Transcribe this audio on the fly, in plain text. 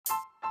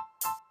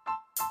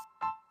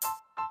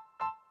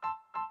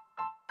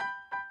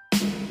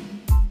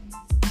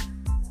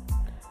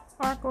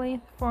arc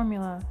length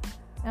formula.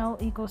 L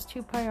equals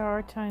 2 pi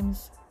r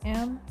times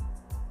m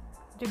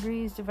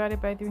degrees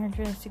divided by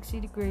 360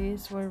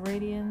 degrees, where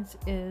radians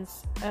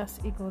is S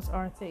equals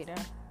r theta.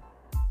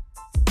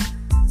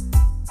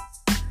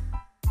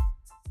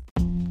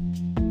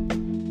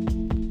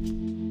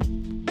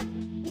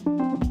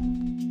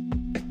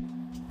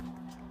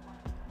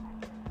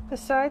 The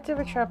sides of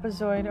a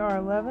trapezoid are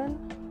 11,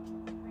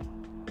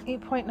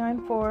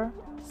 8.94,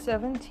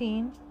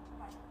 17,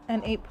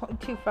 and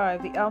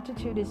 8.25. The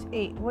altitude is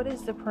 8. What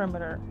is the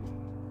perimeter?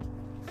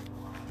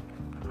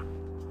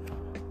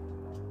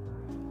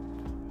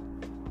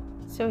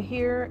 So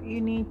here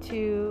you need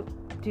to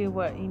do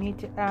what? You need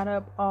to add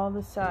up all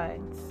the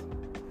sides.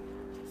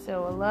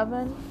 So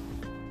 11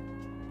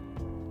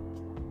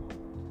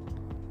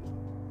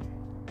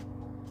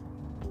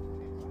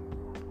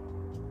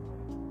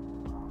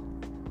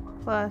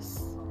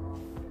 plus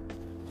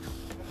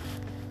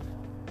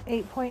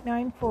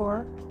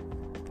 8.94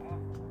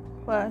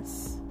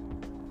 plus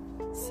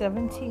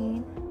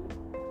 17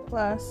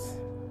 plus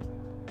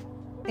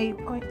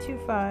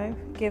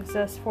 8.25 gives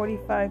us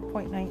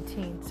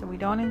 45.19. So we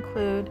don't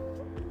include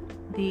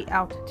the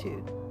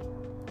altitude,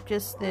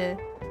 just the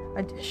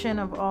addition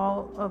of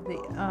all of the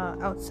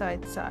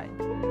outside side.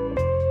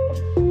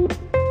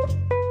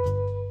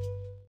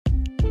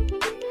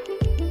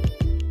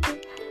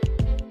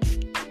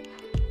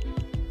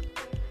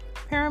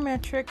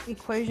 Parametric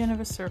equation of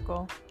a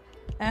circle.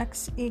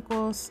 X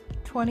equals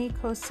 20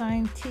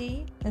 cosine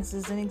t, this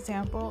is an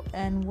example,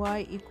 and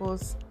y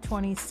equals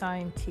 20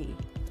 sine t.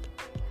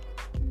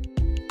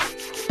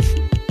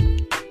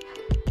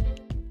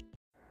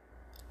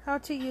 How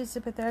to use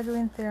the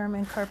Pythagorean theorem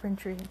in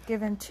carpentry.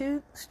 Given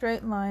two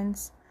straight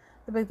lines,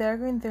 the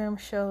Pythagorean theorem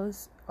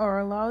shows or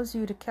allows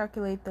you to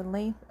calculate the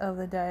length of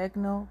the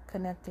diagonal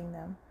connecting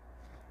them.